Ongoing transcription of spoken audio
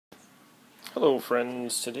Hello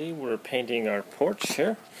friends, today we're painting our porch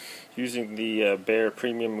here using the Behr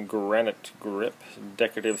Premium Granite Grip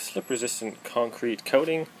decorative slip-resistant concrete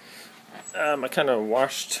coating. I kind of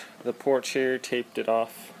washed the porch here, taped it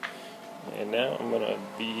off, and now I'm going to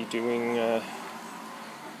be doing the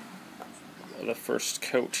first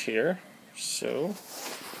coat here. So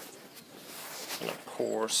I'm going to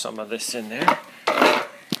pour some of this in there.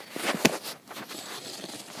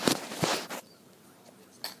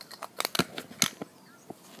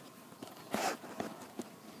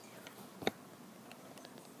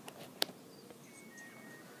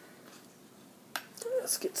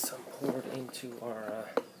 Let's get some poured into our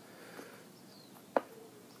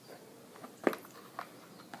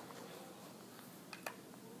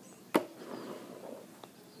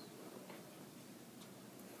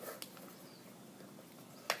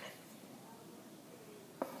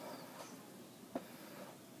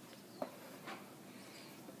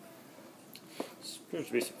this appears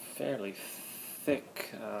to be some fairly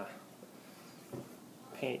thick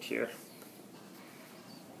paint here.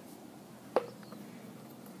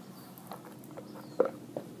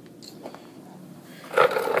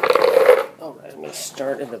 Alright, I'm going to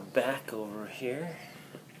start in the back over here.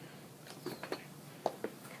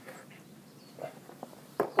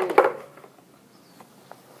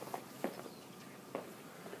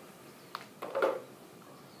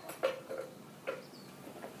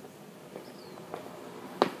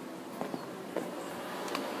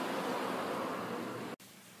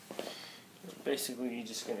 Basically, you're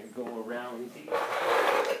just going to go around the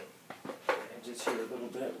edges here a little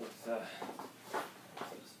bit with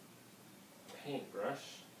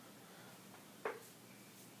paintbrush.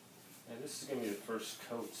 And this is going to be the first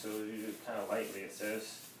coat, so you do it kind of lightly, it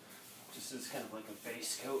says. Just as kind of like a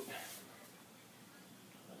base coat.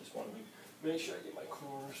 I just want to make sure I get my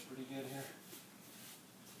corners pretty good here.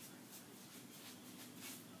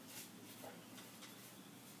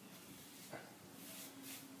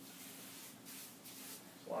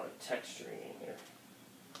 A lot of texturing in here.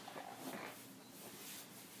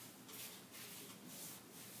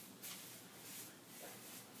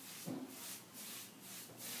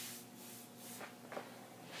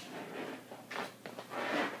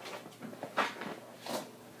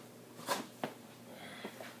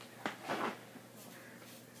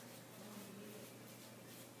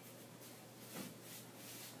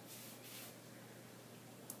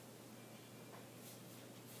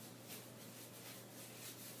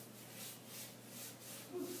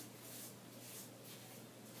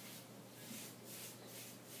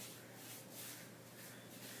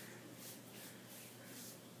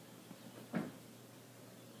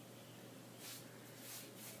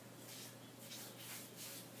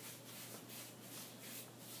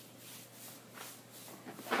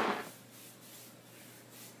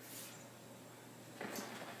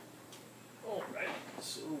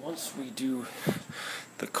 So once we do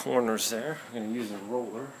the corners there, I'm going to use a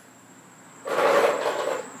roller.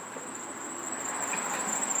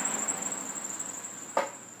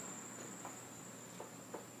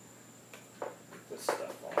 Put this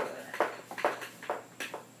stuff on there.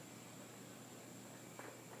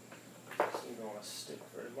 So you don't want to stick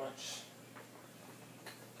very much.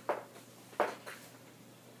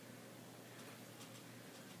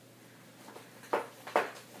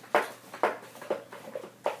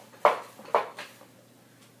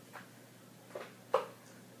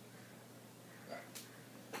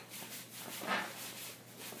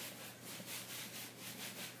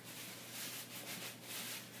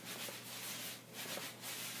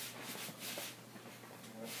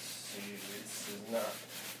 Not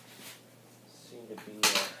seem to be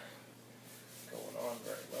going on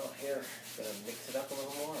very well here. Gonna mix it up a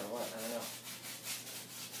little more or what? I don't know.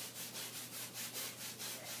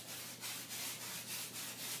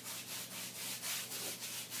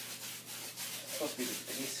 It's supposed to be the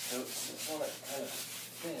base coat, so I want it kind of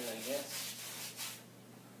thin, I guess.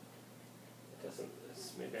 It doesn't.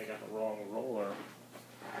 Maybe I got the wrong roller.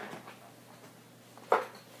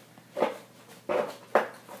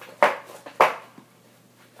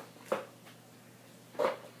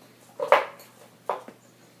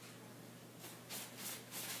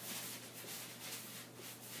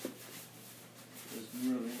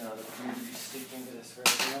 Really not appear to be sticking to this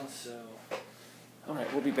very well, so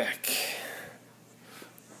alright, we'll be back.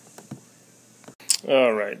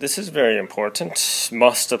 Alright, this is very important.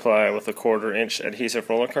 Must apply with a 1/4 inch adhesive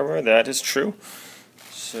roller cover. That is true.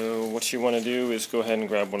 So what you want to do is go ahead and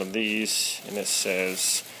grab one of these, and it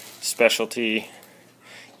says specialty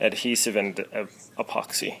adhesive and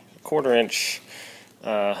epoxy. 1/4 inch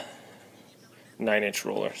 9-inch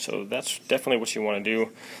roller. So that's definitely what you want to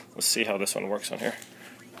do. Let's see how this one works on here.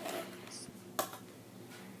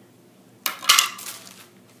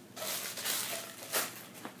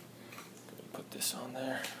 Put this on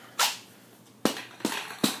there.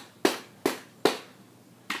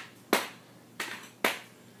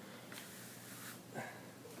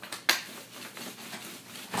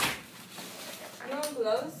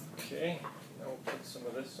 Gloves. Okay, now we'll put some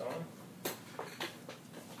of this on.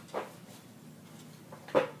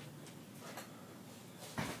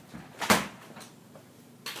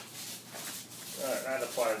 Alright, that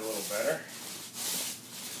applies a little better.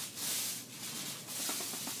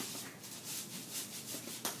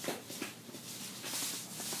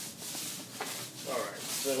 Alright,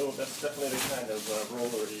 so that's definitely the kind of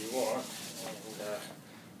roller you want. And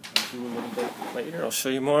I'll do a little bit later. I'll show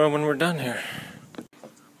you more when we're done here.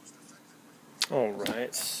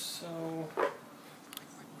 Alright, so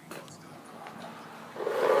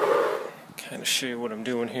kind of show you what I'm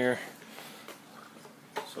doing here.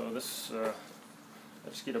 So this, I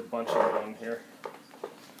just get a bunch of it on here.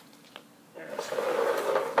 There's a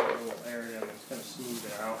little area and it's going to smooth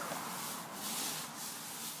it out.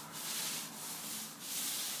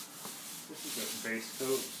 This is a base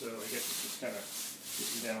coat, so I guess it's just kind of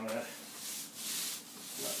getting down that.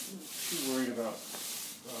 Not too worried about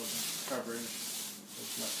coverage as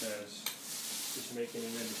much as just making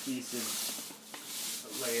an adhesive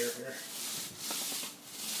layer here.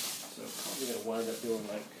 So probably going to wind up doing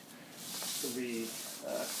like three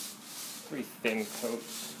thin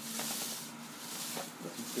coats.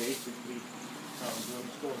 This is basically how I'm doing.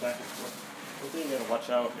 Just going back and forth. One thing you got to watch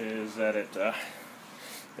out is that it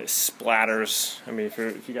splatters. I mean, if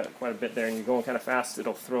you got quite a bit there and you're going kind of fast,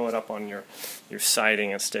 it'll throw it up on your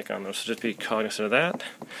siding and stick on those. So just be cognizant of that,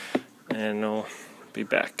 and I'll be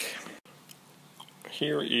back.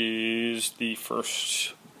 Here is the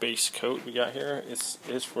first base coat we got here. It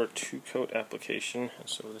is for a 2-coat application, and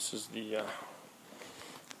so this is the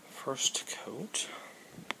first coat.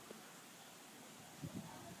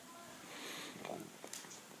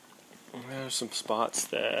 There's some spots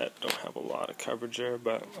that don't have a lot of coverage there,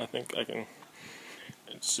 but I think I can.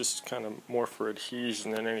 It's just kind of more for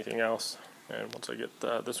adhesion than anything else. And once I get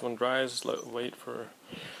this one dries, wait for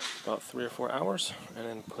about 3 or 4 hours, and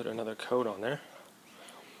then put another coat on there.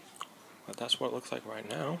 But that's what it looks like right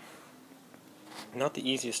now. Not the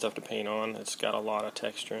easiest stuff to paint on. It's got a lot of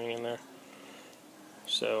texturing in there,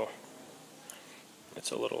 so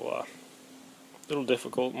it's a little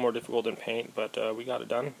difficult, more difficult than paint. But we got it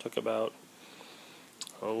done. Took about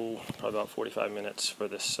probably about 45 minutes for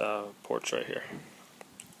this porch right here.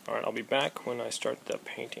 All right, I'll be back when I start the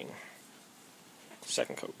painting.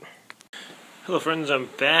 Second coat. Hello friends, I'm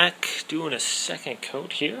back doing a second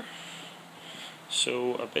coat here.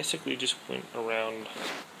 So I basically just went around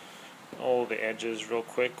all the edges real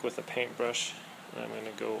quick with a paintbrush. I'm going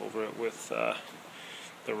to go over it with the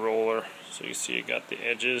roller. So you see you got the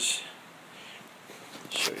edges.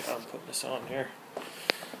 I'll show you how I'm putting this on here.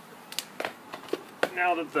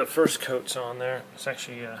 Now that the first coat's on there, it's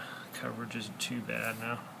actually coverage isn't too bad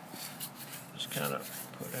now. Just kind of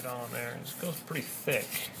put it on there. It goes pretty thick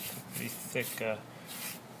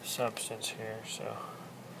substance here, so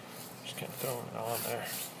just kind of throwing it on there.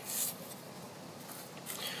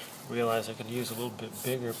 Realize I could use a little bit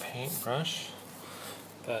bigger paintbrush,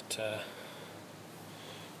 but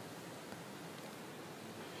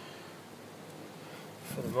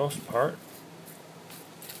for the most part,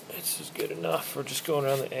 it's just good enough for just going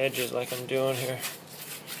around the edges like I'm doing here.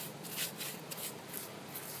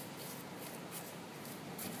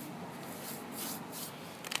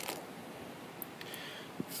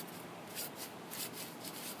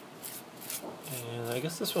 And I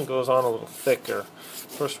guess this one goes on a little thicker.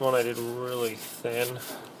 First one I did really thin.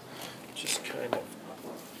 Just kind of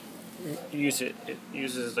use it. It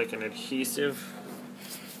uses like an adhesive.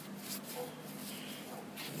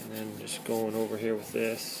 And then just going over here with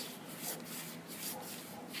this.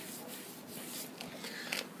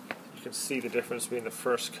 You can see the difference between the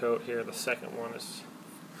first coat here. The second one is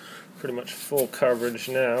pretty much full coverage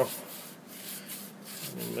now.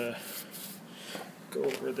 And go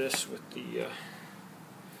over this with the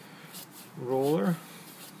roller,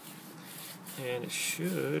 and it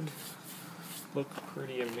should look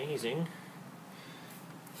pretty amazing.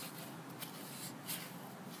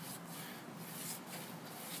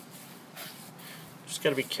 Just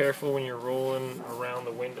got to be careful when you're rolling around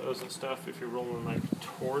the windows and stuff. If you're rolling like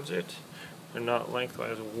towards it and not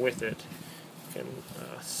lengthwise with it, you can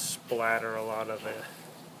splatter a lot of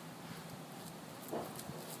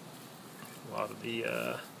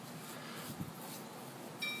the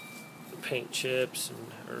paint chips,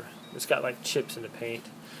 or it's got like chips in the paint,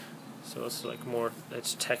 so it's like more,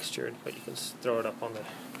 it's textured, but you can throw it up on the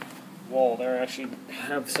wall there. I actually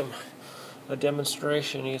have a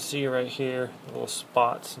demonstration. You can see right here the little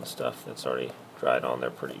spots and stuff that's already dried on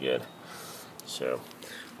there pretty good. So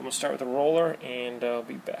I'm gonna start with the roller and I'll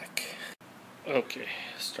be back. Okay,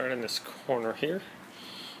 start in this corner here,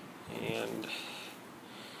 and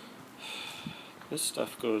this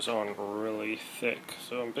stuff goes on really thick,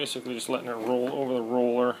 so I'm basically just letting it roll over the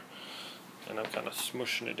roller, and I'm kind of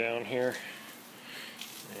smushing it down here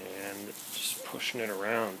and just pushing it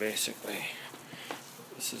around basically.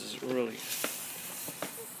 This is really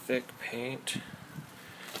thick paint,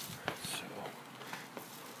 so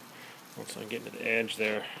once I get to the edge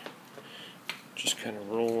there, just kind of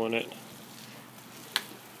rolling it,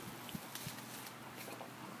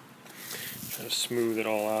 trying to smooth it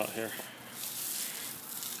all out here.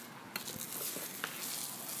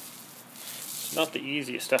 It's not the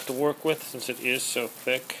easiest stuff to work with since it is so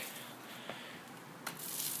thick,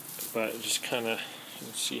 but just kind of, you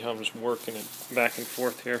can see how I'm just working it back and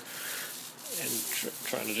forth here and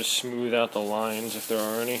trying to just smooth out the lines if there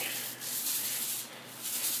are any.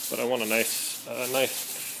 But I want a nice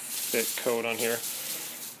thick coat on here.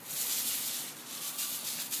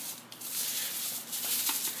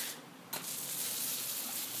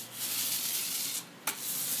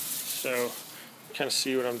 So kind of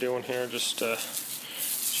see what I'm doing here, just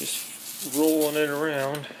rolling it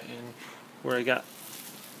around, and where I got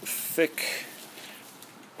thick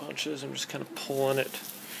bunches, I'm just kind of pulling it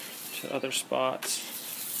to other spots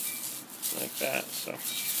like that. So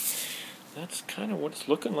that's kind of what it's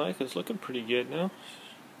looking like. It's looking pretty good now.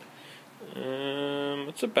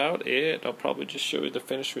 That's about it. I'll probably just show you the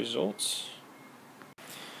finished results.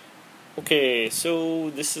 Okay, so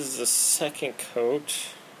this is the second coat.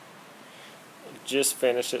 Just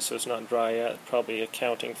finished it, so it's not dry yet, probably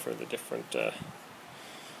accounting for the different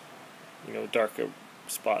darker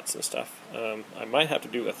spots and stuff. I might have to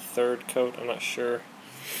do a third coat, I'm not sure.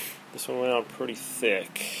 This one went on pretty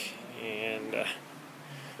thick and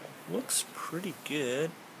looks pretty good.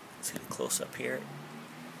 Let's get a close up here.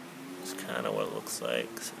 It's kind of what it looks like.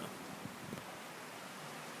 So.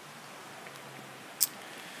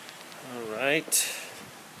 Alright.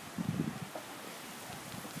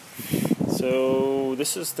 So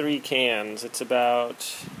this is 3 cans. It's about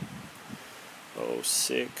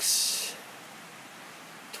 6,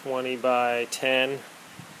 20 by 10.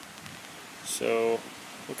 So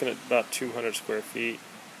looking at about 200 square feet.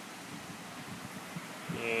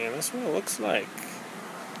 And that's what it looks like.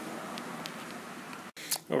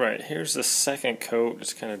 Alright, here's the second coat.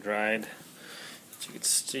 It's kind of dried. As you can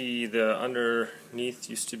see, the underneath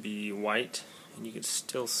used to be white, and you can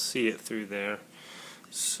still see it through there.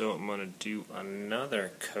 So I'm going to do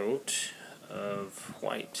another coat of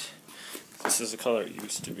white. This is the color it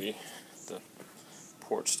used to be, the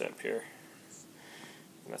porch step here.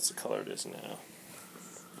 And that's the color it is now.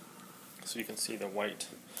 So you can see the white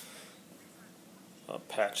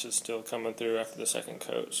patches still coming through after the second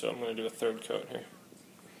coat. So I'm going to do a third coat here.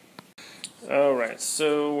 Alright,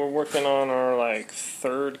 so we're working on our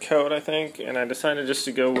third coat, I think. And I decided just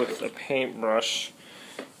to go with a paintbrush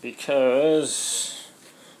because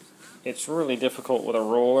it's really difficult with a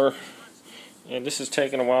roller, and this is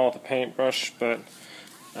taking a while with a paintbrush, but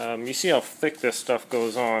you see how thick this stuff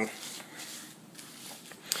goes on.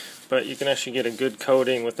 But you can actually get a good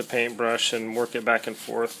coating with the paintbrush and work it back and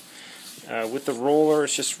forth. With the roller,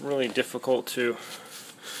 it's just really difficult to.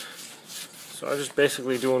 So I'm just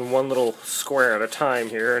basically doing one little square at a time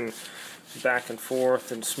here, and back and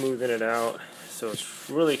forth and smoothing it out. So it's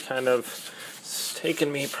really it's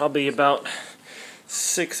taken me probably about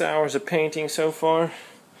 6 hours of painting so far,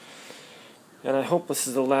 and I hope this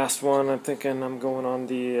is the last one. I'm thinking I'm going on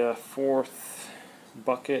the 4th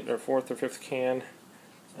bucket, or 4th or 5th can.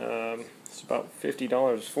 It's about $50,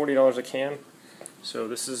 $40 a can.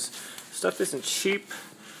 So stuff isn't cheap,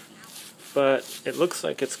 but it looks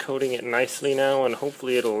like it's coating it nicely now, and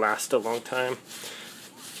hopefully it'll last a long time.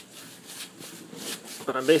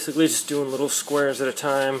 But I'm basically just doing little squares at a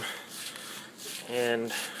time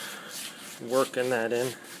and working that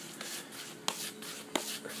in.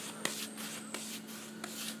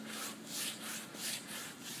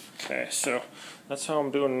 Okay, so that's how I'm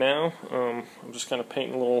doing now. I'm just kind of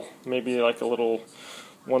painting maybe a little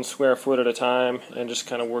 1 square foot at a time, and just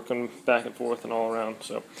kind of working back and forth and all around.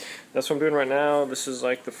 So that's what I'm doing right now. This is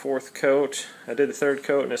like the 4th coat. I did the 3rd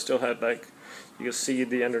coat, and I still had you can see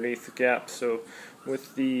the underneath gap. So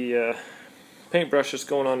with the paintbrush, it's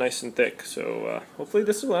going on nice and thick. So hopefully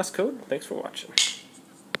this is the last coat. Thanks for watching.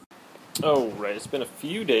 Oh, right, it's been a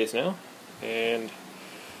few days now, and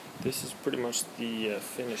this is pretty much the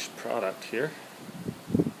finished product here.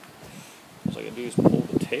 All I gotta do is pull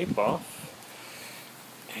the tape off,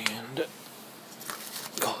 and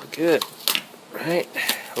call it good, right?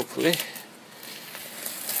 Hopefully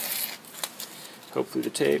the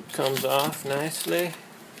tape comes off nicely.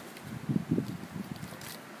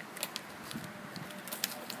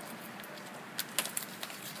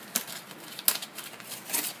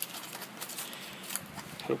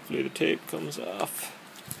 Hopefully the tape comes off.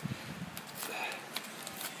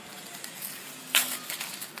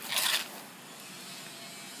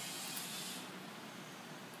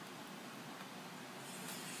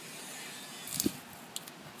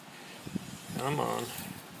 Come on.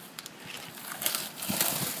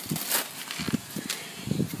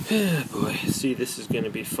 Oh boy, see, this is going to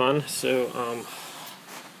be fun. So I'm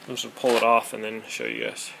just going to pull it off and then show you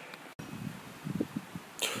guys.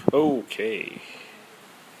 Okay.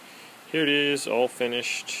 Here it is, all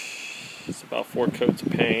finished. It's about 4 coats of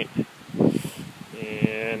paint.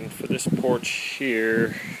 And for this porch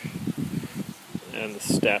here, and the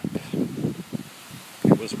step,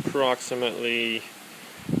 it was approximately,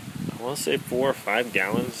 I want to say 4 or 5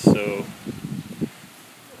 gallons. So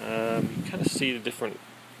you kind of see the different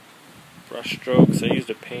brush strokes. I used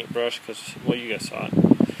a paintbrush because, well, you guys saw it.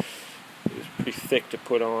 It was pretty thick to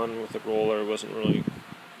put on with a roller. It wasn't really,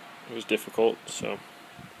 it was difficult. So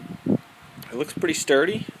it looks pretty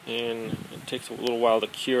sturdy, and it takes a little while to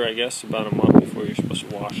cure, I guess, about a month before you're supposed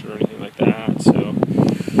to wash it or anything like that. So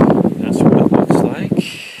that's what it looks like.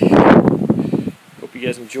 Hope you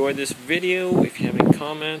guys enjoyed this video. If you have any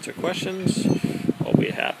comments or questions, I'll be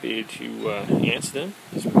happy to answer them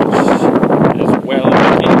as well as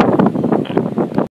I can.